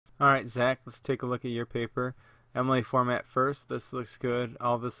Alright, Zach, let's take a look at your paper. Emily format first. This looks good.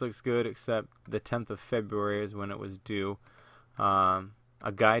 All this looks good except the 10th of February is when it was due. A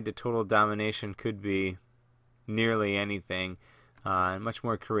guide to total domination could be nearly anything, and much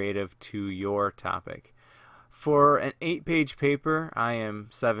more creative to your topic. For an 8-page paper,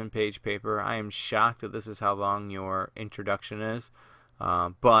 7-page paper, I am shocked that this is how long your introduction is.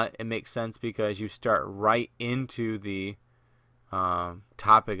 But it makes sense because you start right into the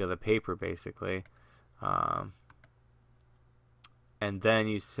topic of the paper, basically. And then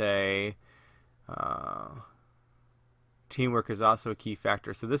you say teamwork is also a key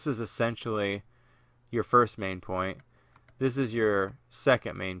factor. So this is essentially your first main point. This is your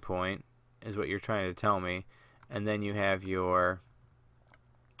second main point, is what you're trying to tell me. And then you have your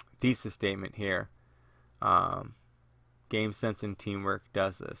thesis statement here. Game sense and teamwork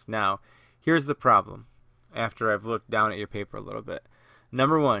does this. Now, here's the problem after I've looked down at your paper a little bit.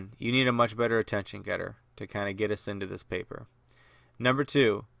 Number one, you need a much better attention getter to kind of get us into this paper. Number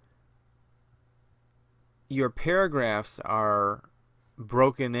two, your paragraphs are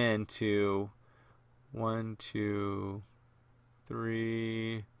broken into 1, 2,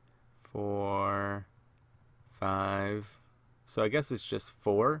 3, 4, 5. So I guess it's just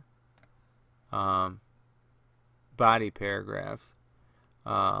 4 body paragraphs.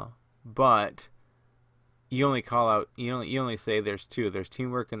 But you only call out, you only say there's 2. There's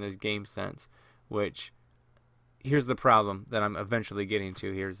teamwork and there's game sense, which here's the problem that I'm eventually getting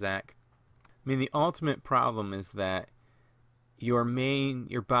to here, Zach. I mean, the ultimate problem is that your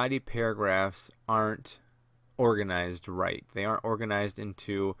body paragraphs aren't organized right. They aren't organized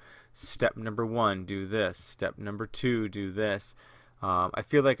into step number 1, do this. Step number 2, do this. I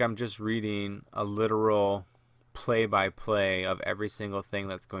feel like I'm just reading a literal play-by-play of every single thing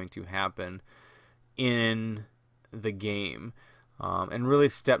that's going to happen in the game. And really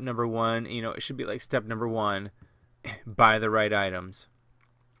step number 1, it should be like step number 1, buy the right items.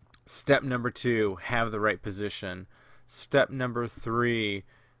 Step number 2, have the right position. Step number 3,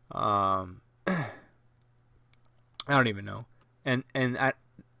 I don't even know. And I'm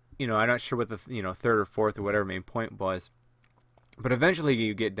not sure what the third or fourth or whatever main point was. But eventually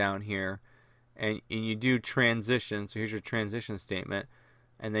you get down here and you do transition. So here's your transition statement,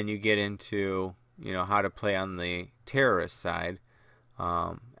 and then you get into how to play on the terrorist side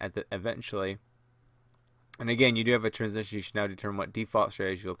eventually. And again, you do have a transition. You should now determine what default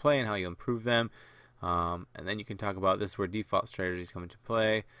strategies you'll play and how you improve them. And then you can talk about this is where default strategies come into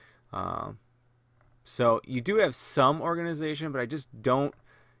play. So you do have some organization, but I just don't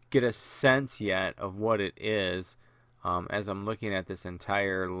get a sense yet of what it is as I'm looking at this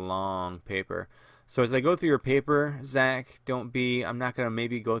entire long paper. So as I go through your paper, Zach, I'm not going to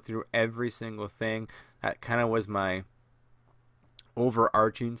maybe go through every single thing. That kind of was my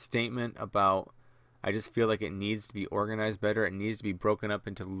overarching statement about I just feel like it needs to be organized better. It needs to be broken up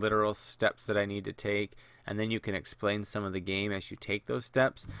into literal steps that I need to take, and then you can explain some of the game as you take those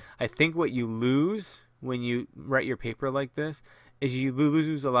steps. I think what you lose when you write your paper like this is you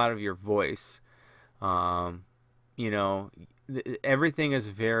lose a lot of your voice. Everything is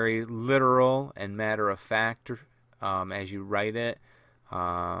very literal and matter of fact as you write it.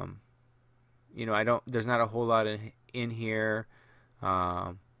 There's not a whole lot in here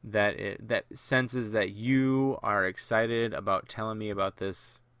that senses that you are excited about telling me about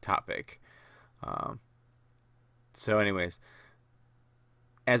this topic. So anyways,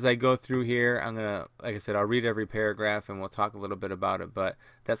 as I go through here, I'm gonna, like I said, I'll read every paragraph and we'll talk a little bit about it, but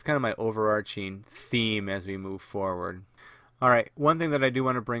that's kind of my overarching theme as we move forward. Alright, one thing that I do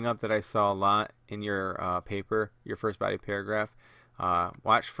want to bring up that I saw a lot in your paper, your first body paragraph,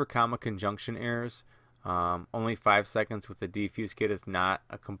 watch for comma conjunction errors. Only 5 seconds with the defuse kit is not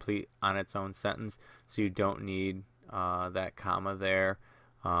a complete on its own sentence, so you don't need that comma there.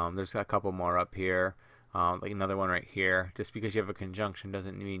 There's a couple more up here, like another one right here. Just because you have a conjunction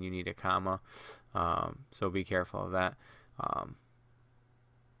doesn't mean you need a comma, so be careful of that.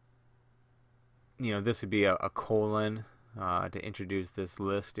 This would be a colon to introduce this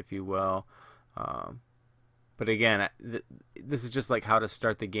list, if you will. But again, this is just like how to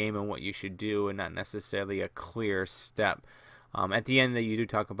start the game and what you should do, and not necessarily a clear step. At the end, that you do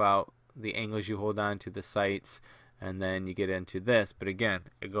talk about the angles you hold on to, the sights, and then you get into this. But again,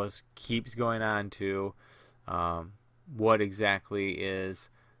 it keeps going on to what exactly is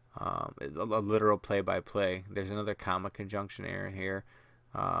a literal play-by-play. There's another comma conjunction error here.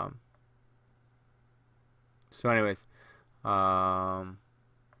 So anyways,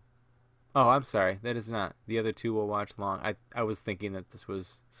 oh, I'm sorry. That is not. The other two will watch long. I was thinking that this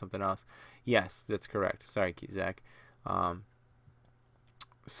was something else. Yes, that's correct. Sorry, Zach.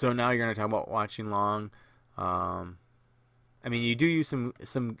 So now you're going to talk about watching long. I mean, you do use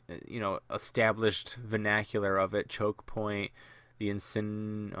some established vernacular of it. Choke point,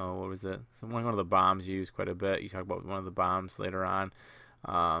 what was it? One of the bombs you use quite a bit. You talk about one of the bombs later on.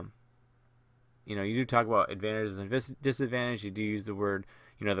 You do talk about advantages and disadvantages. You do use the word,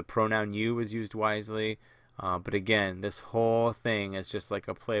 the pronoun you was used wisely. But again, this whole thing is just like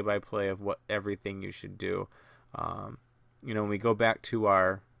a play-by-play of what everything you should do. When we go back to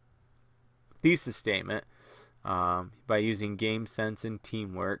our thesis statement, by using game sense and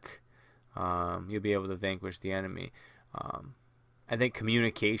teamwork, you'll be able to vanquish the enemy. I think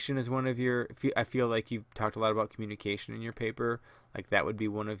communication is one of your. I feel like you've talked a lot about communication in your paper. Like that would be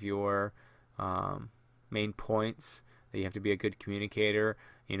one of your main points, that you have to be a good communicator.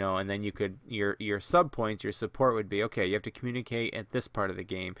 And then you could your sub points, your support would be, okay, you have to communicate at this part of the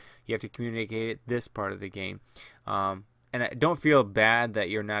game. You have to communicate at this part of the game. And I don't feel bad that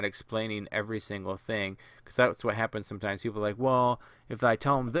you're not explaining every single thing, because that's what happens sometimes. People are like, well, if I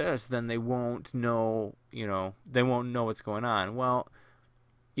tell them this, then they won't know, they won't know what's going on. Well,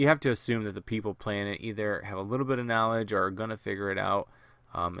 you have to assume that the people playing it either have a little bit of knowledge or are going to figure it out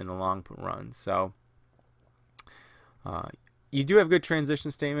in the long run. So you do have good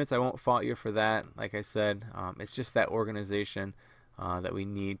transition statements. I won't fault you for that. Like I said, it's just that organization that we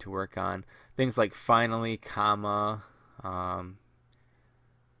need to work on. Things like finally, comma.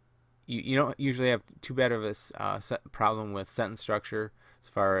 You don't usually have too bad of a problem with sentence structure as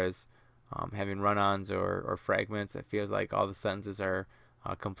far as having run-ons or fragments. It feels like all the sentences are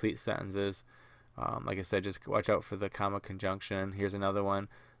complete sentences. Like I said, just watch out for the comma conjunction. Here's another one.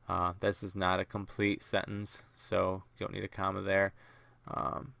 This is not a complete sentence, so you don't need a comma there.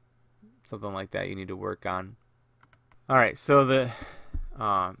 Something like that you need to work on. All right, so the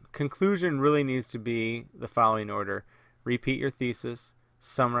conclusion really needs to be the following order. Repeat your thesis,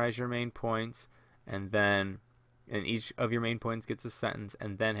 summarize your main points, and each of your main points gets a sentence,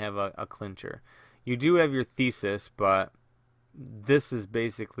 and then have a clincher. You do have your thesis, but this is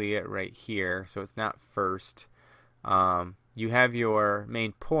basically it right here, so it's not first. You have your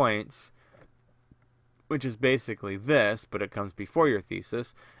main points, which is basically this, but it comes before your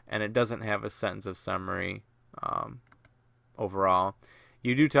thesis, and it doesn't have a sentence of summary overall.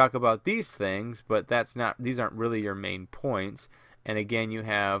 You do talk about these things, but these aren't really your main points. And again, you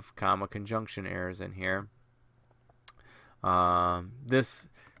have comma conjunction errors in here. This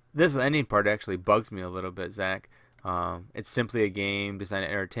ending part actually bugs me a little bit, Zach. It's simply a game designed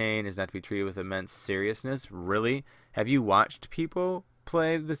to entertain, is not to be treated with immense seriousness. Really? Have you watched people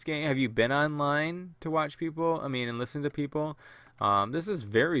play this game? Have you been online to watch people? And listen to people? This is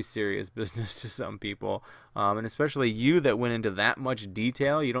very serious business to some people, and especially you that went into that much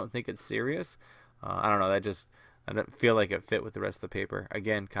detail. You don't think it's serious? I don't know. I don't feel like it fit with the rest of the paper.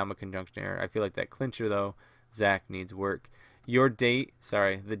 Again, comma conjunction error. I feel like that clincher though, Zach, needs work.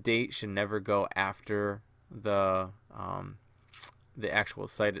 The date should never go after the actual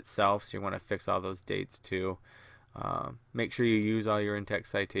site itself. So you want to fix all those dates too. Make sure you use all your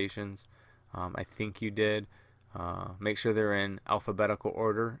in-text citations. I think you did. Make sure they're in alphabetical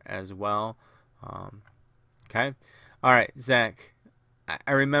order as well. Okay. All right, Zach.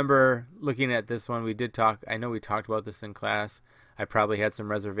 I remember looking at this one. I know we talked about this in class. I probably had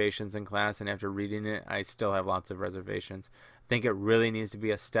some reservations in class, and after reading it, I still have lots of reservations. I think it really needs to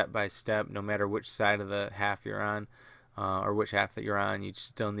be a step-by-step, no matter which side of the half you're on, or which half that you're on. You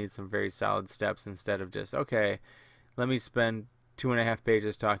still need some very solid steps instead of just, okay, let me spend 2.5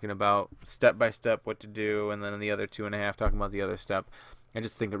 pages talking about step by step what to do, and then the other 2.5 talking about the other step. I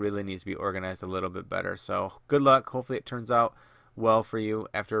just think it really needs to be organized a little bit better. So good luck. Hopefully it turns out well for you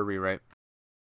after a rewrite.